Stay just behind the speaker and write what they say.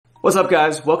What's up,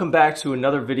 guys? Welcome back to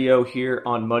another video here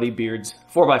on Muddy Beard's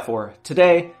 4x4.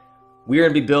 Today, we're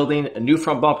going to be building a new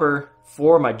front bumper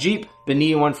for my Jeep. Been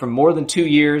needing one for more than 2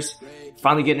 years.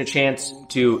 Finally getting a chance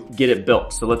to get it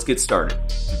built. So let's get started.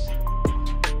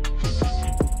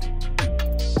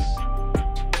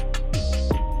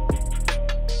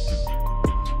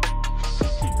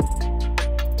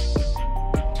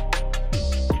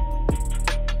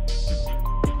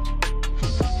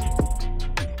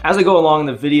 As I go along in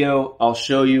the video, I'll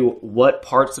show you what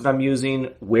parts that I'm using,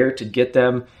 where to get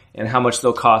them, and how much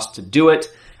they'll cost to do it.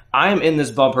 I am in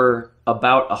this bumper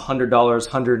about $100,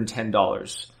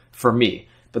 $110 for me.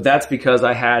 But that's because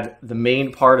I had the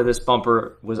main part of this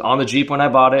bumper was on the Jeep when I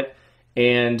bought it,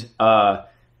 and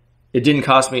it didn't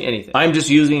cost me anything. I'm just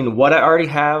using what I already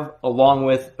have along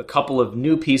with a couple of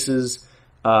new pieces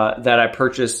that I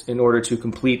purchased in order to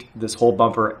complete this whole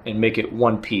bumper and make it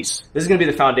one piece. This is going to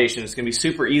be the foundation. It's going to be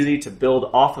super easy to build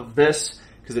off of this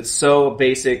because it's so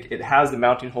basic. It has the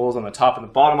mounting holes on the top and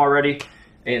the bottom already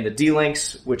and the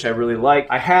D-links, which I really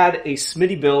like. I had a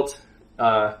Smitty built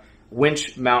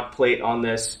winch mount plate on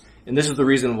this, and this is the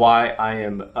reason why I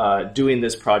am doing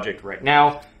this project right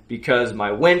now, because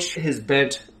my winch has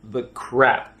bent the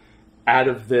crap out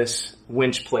of this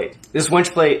winch plate. This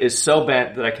winch plate is so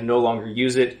bent that I can no longer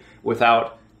use it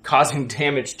without causing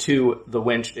damage to the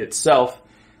winch itself.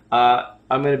 I'm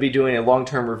going to be doing a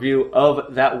long-term review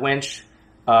of that winch.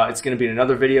 It's going to be in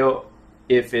another video.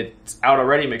 If it's out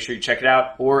already, make sure you check it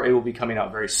out, or it will be coming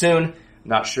out very soon.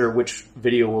 Not sure which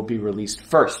video will be released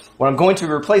first. What I'm going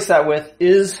to replace that with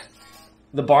is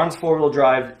the Barnes 4-wheel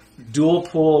drive dual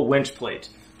pull winch plate,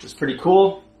 which is pretty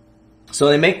cool. So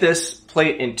they make this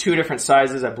plate in two different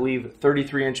sizes, I believe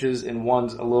 33 inches and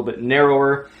one's a little bit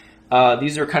narrower.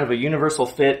 These are kind of a universal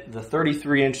fit. The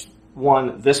 33-inch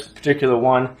one, this particular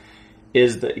one,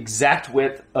 is the exact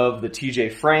width of the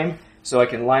TJ frame. So I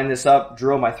can line this up,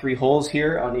 drill my 3 holes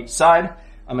here on each side.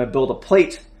 I'm going to build a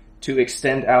plate to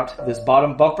extend out this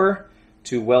bottom bumper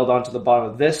to weld onto the bottom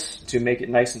of this to make it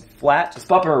nice and flat. This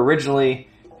bumper originally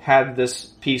had this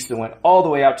piece that went all the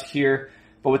way out to here,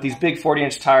 but with these big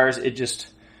 40-inch tires, it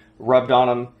just rubbed on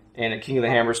them. And at King of the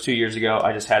Hammers 2 years ago,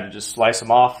 I just had to just slice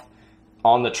them off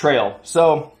on the trail.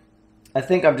 So I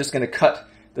think I'm just going to cut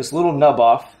this little nub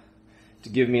off to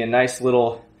give me a nice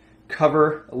little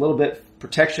cover, a little bit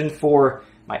protection for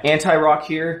my anti-rock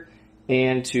here,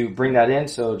 and to bring that in.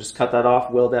 So just cut that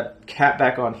off, weld that cap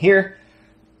back on here,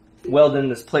 weld in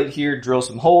this plate here, drill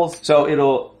some holes. So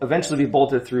it'll eventually be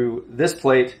bolted through this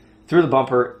plate, through the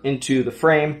bumper, into the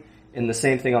frame, and the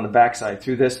same thing on the backside.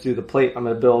 Through the plate I'm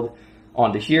going to build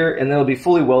onto here, and then it'll be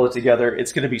fully welded together.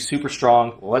 It's going to be super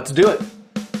strong. Let's do it.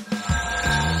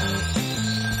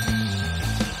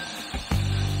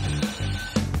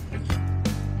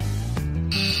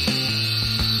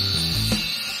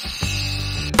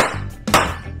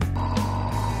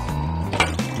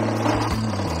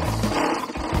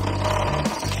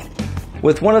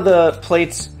 With one of the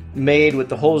plates made with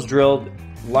the holes drilled,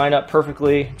 line up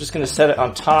perfectly. I'm just going to set it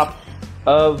on top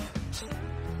of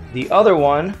the other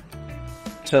one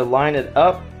to line it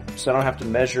up so I don't have to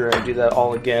measure and do that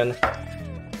all again.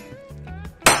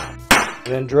 And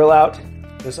then drill out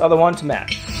this other one to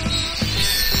match.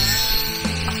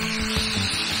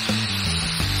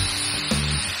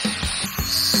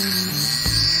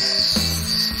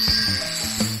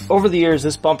 Over the years,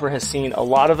 this bumper has seen a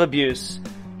lot of abuse,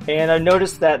 and I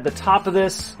noticed that the top of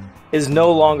this is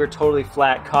no longer totally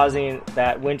flat, causing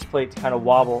that winch plate to kind of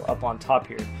wobble up on top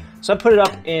here. So I put it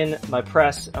up in my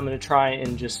press. I'm going to try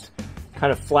and just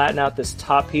kind of flatten out this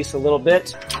top piece a little bit.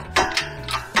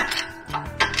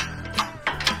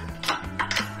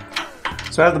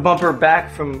 So I have the bumper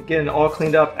back from getting all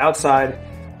cleaned up outside.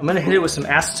 I'm going to hit it with some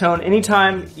acetone.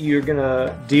 Anytime you're going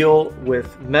to deal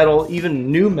with metal, even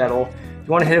new metal,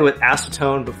 you want to hit it with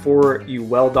acetone before you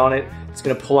weld on it. It's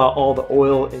going to pull out all the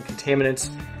oil and contaminants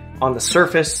on the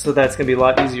surface, so that's going to be a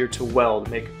lot easier to weld,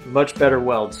 make much better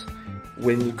welds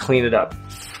when you clean it up.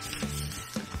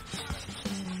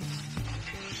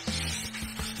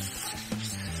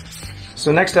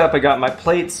 So next up, I got my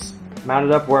plates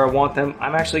mounted up where I want them.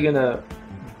 I'm actually going to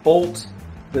bolt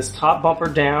this top bumper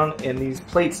down and these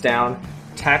plates down,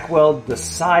 tack weld the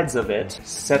sides of it,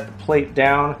 set the plate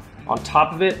down on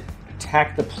top of it,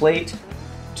 tack the plate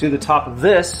to the top of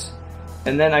this,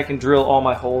 and then I can drill all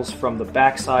my holes from the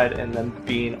backside and them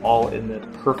being all in the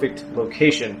perfect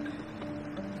location.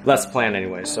 That's the plan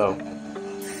anyway, so.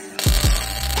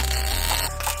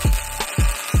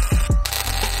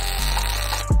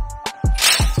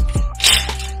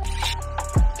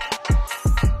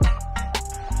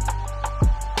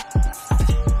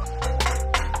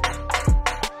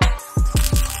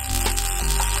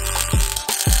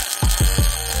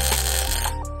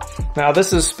 Now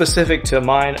this is specific to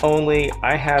mine only.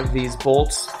 I have these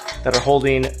bolts that are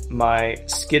holding my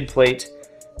skid plate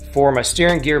for my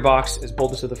steering gearbox is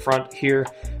bolted to the front here.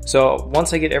 So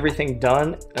once I get everything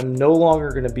done, I'm no longer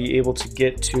going to be able to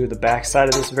get to the back side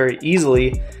of this very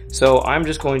easily. So I'm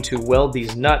just going to weld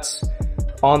these nuts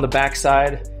on the back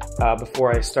side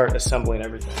before I start assembling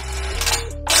everything.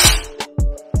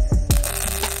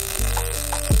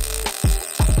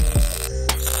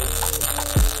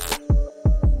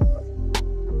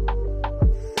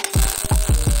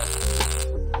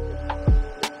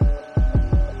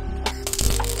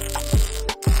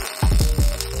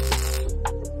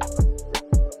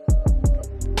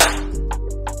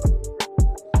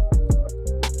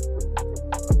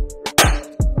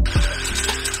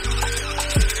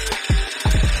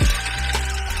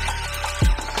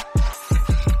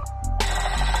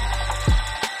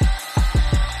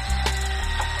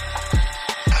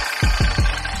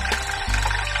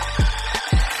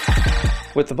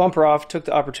 With the bumper off, took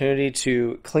the opportunity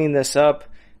to clean this up.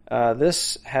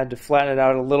 This had to flatten it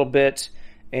out a little bit,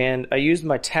 and I used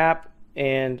my tap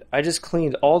and I just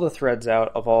cleaned all the threads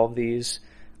out of all of these,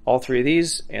 all three of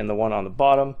these, and the one on the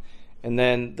bottom. And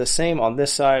then the same on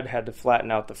this side, had to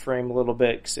flatten out the frame a little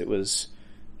bit because it was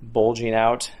bulging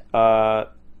out.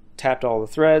 Tapped all the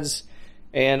threads,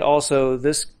 and also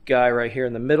this guy right here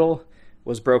in the middle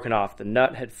was broken off. The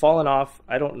nut had fallen off.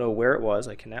 I don't know where it was.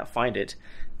 I cannot find it.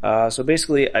 So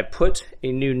basically I put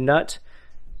a new nut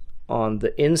on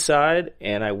the inside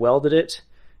and I welded it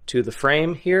to the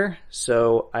frame here.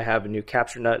 So I have a new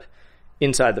capture nut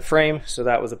inside the frame. So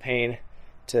that was a pain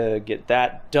to get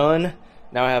that done.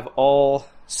 Now I have all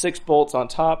 6 bolts on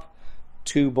top,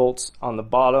 2 bolts on the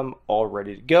bottom, all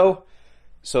ready to go.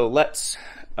 So let's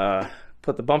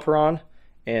put the bumper on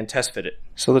and test fit it.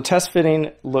 So the test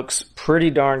fitting looks pretty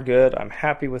darn good. I'm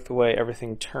happy with the way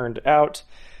everything turned out.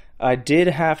 I did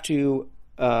have to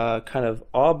kind of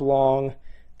oblong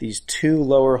these 2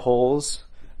 lower holes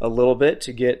a little bit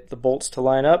to get the bolts to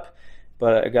line up,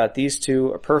 but I got these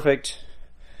 2 are perfect.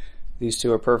 These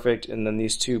 2 are perfect, and then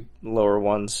these 2 lower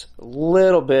ones a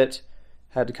little bit.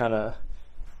 Had to kind of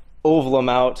oval them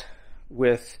out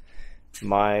with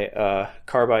my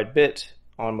carbide bit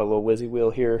on my little whizzy wheel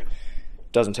here.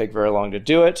 Doesn't take very long to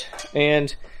do it,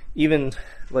 and even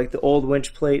like the old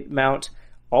winch plate mount,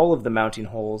 all of the mounting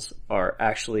holes are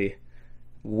actually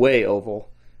way oval,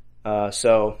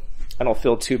 so I don't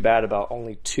feel too bad about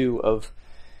only 2 of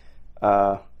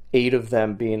 8 of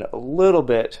them being a little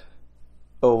bit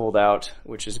ovaled out,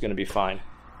 which is going to be fine.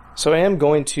 So I am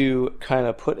going to kind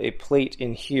of put a plate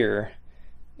in here,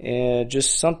 and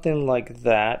just something like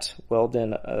that, weld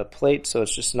in a plate so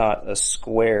it's just not a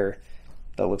square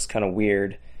that looks kind of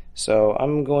weird. So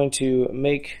I'm going to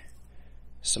make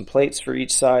some plates for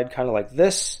each side, kind of like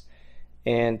this,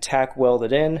 and tack weld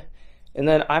it in, and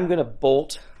then I'm going to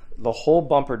bolt the whole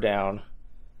bumper down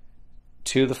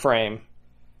to the frame,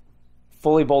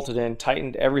 fully bolted in,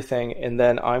 tightened everything, and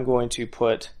then I'm going to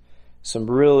put some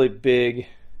really big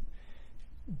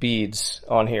beads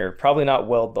on here. Probably not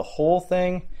weld the whole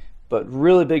thing, but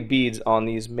really big beads on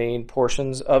these main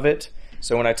portions of it,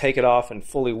 so when I take it off and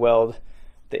fully weld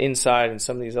the inside and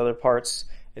some of these other parts,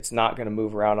 it's not going to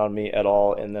move around on me at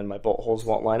all, and then my bolt holes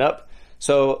won't line up.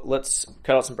 So let's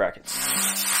cut out some brackets.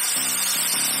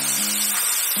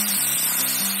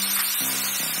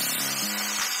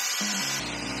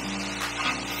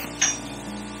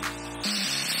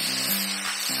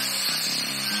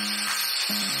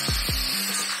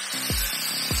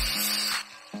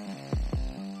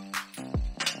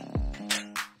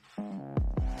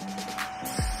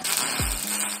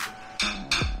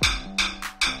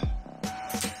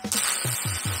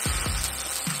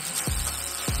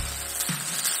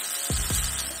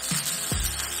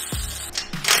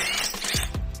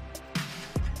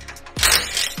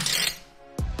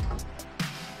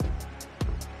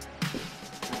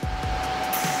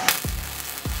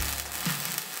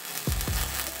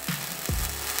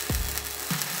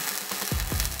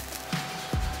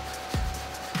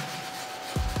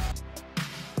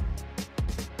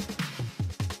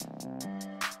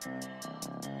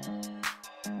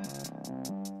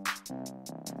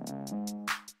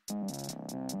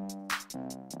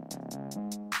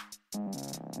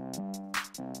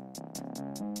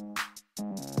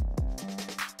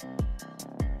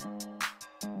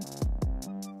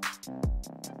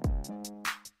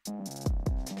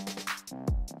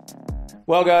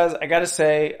 Well guys, I gotta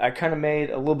say, I kind of made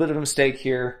a little bit of a mistake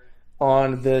here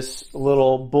on this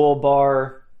little bull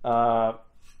bar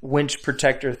winch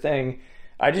protector thing.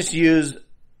 I just used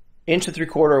 1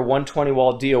 3/4 120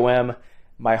 wall DOM.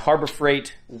 My Harbor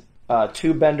Freight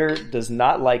tube bender does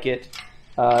not like it.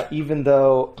 Even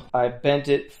though I bent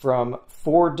it from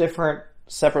 4 different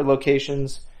separate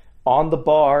locations on the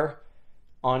bar,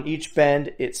 on each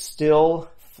bend, it still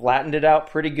flattened it out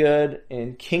pretty good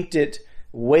and kinked it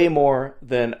way more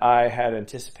than I had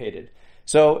anticipated.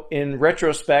 So in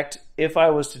retrospect, if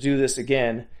I was to do this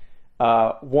again,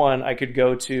 one, I could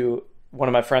go to one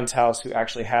of my friend's house who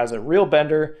actually has a real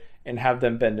bender and have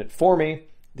them bend it for me.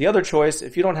 The other choice,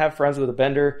 if you don't have friends with a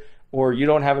bender or you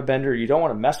don't have a bender, you don't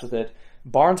want to mess with it,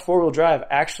 Barnes 4-wheel drive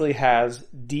actually has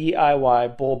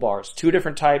DIY bull bars, 2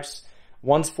 different types.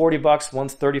 One's $40,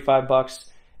 one's $35.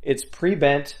 It's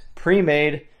pre-bent,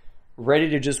 pre-made, ready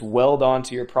to just weld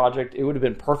onto your project. It would have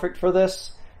been perfect for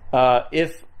this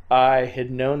if I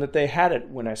had known that they had it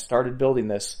when I started building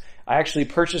this. I actually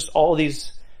purchased all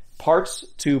these parts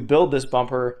to build this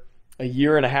bumper a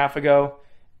year and a half ago,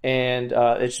 and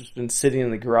it's just been sitting in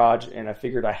the garage, and I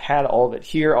figured I had all of it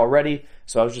here already,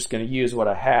 so I was just going to use what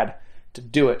I had to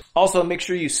do it. Also, make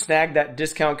sure you snag that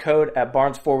discount code at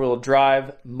Barnes 4-wheel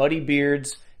drive, Muddy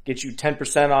Beards, get you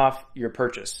 10% off your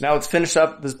purchase. Now let's finish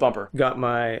up this bumper. Got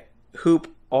my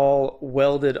hoop all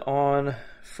welded on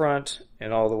front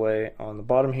and all the way on the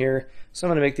bottom here. So I'm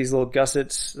going to make these little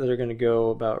gussets that are going to go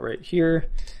about right here.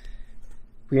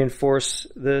 Reinforce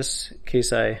this in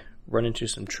case I run into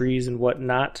some trees and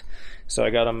whatnot. So I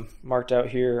got them marked out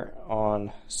here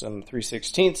on some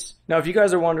 3/16. Now if you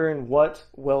guys are wondering what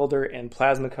welder and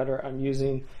plasma cutter I'm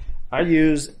using, I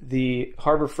use the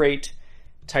Harbor Freight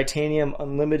Titanium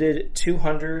Unlimited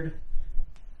 200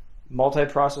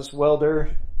 multi-process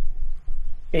welder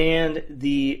and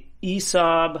the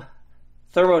ESAB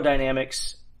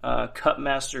Thermodynamics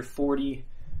Cutmaster 40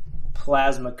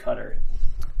 plasma cutter.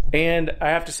 And I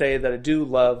have to say that I do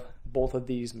love both of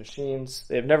these machines.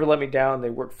 They have never let me down. They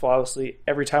work flawlessly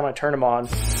every time I turn them on.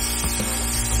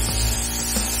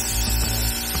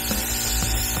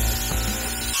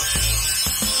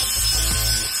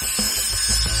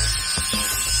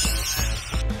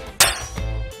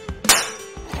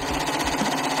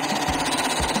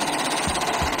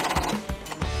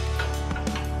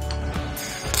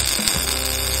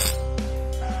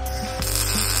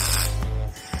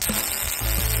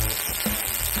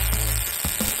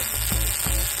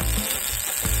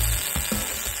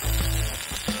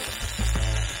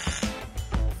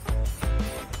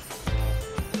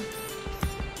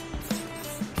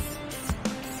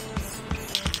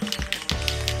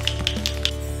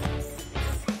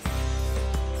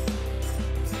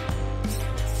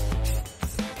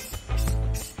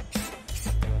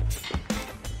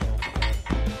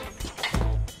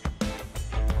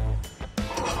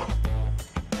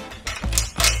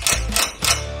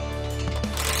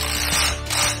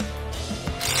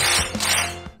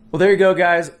 Well, there you go,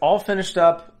 guys. All finished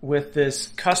up with this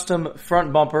custom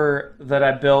front bumper that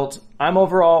I built. I'm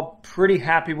overall pretty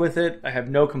happy with it. I have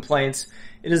no complaints.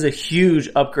 It is a huge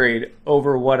upgrade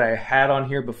over what I had on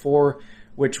here before,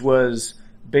 which was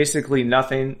basically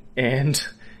nothing, and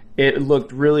it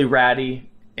looked really ratty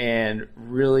and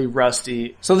really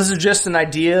rusty. So this is just an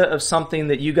idea of something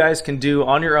that you guys can do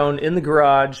on your own in the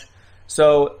garage.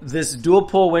 So this dual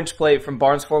pull winch plate from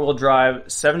Barnes 4-wheel drive,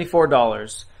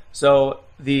 $74. So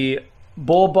the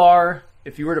bull bar,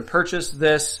 if you were to purchase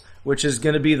this, which is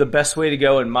going to be the best way to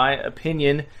go in my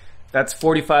opinion, that's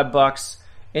 $45.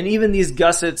 And even these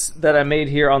gussets that I made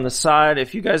here on the side,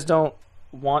 if you guys don't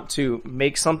want to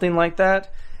make something like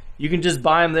that, you can just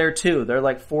buy them there too. They're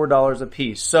like $4 a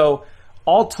piece. So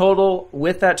all total,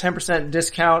 with that 10%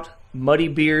 discount, Muddy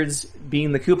Beards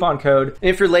being the coupon code. And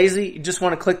if you're lazy, you just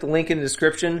want to click the link in the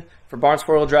description for Barnes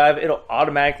 4-wheel drive. It'll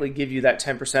automatically give you that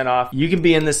 10% off. You can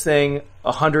be in this thing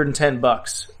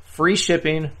 $110, free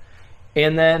shipping.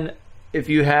 And then if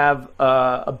you have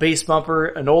a base bumper,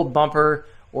 an old bumper,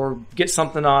 or get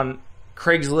something on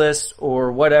Craigslist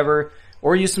or whatever,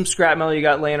 or use some scrap metal you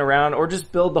got laying around, or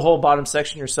just build the whole bottom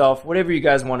section yourself, whatever you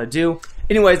guys want to do.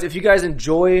 Anyways, if you guys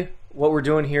enjoy what we're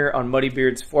doing here on Muddy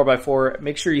Beards 4x4,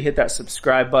 make sure you hit that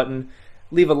subscribe button,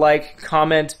 leave a like,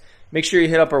 comment, make sure you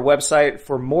hit up our website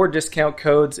for more discount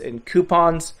codes and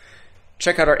coupons.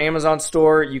 Check out our Amazon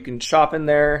store. You can shop in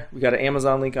there. We got an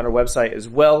Amazon link on our website as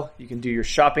well. You can do your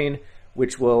shopping,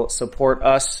 which will support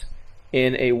us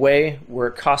in a way where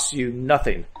it costs you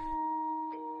nothing.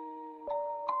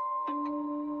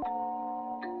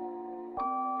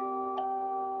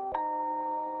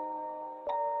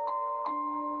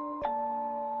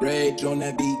 Rage on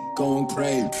that beat, going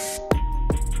crazy.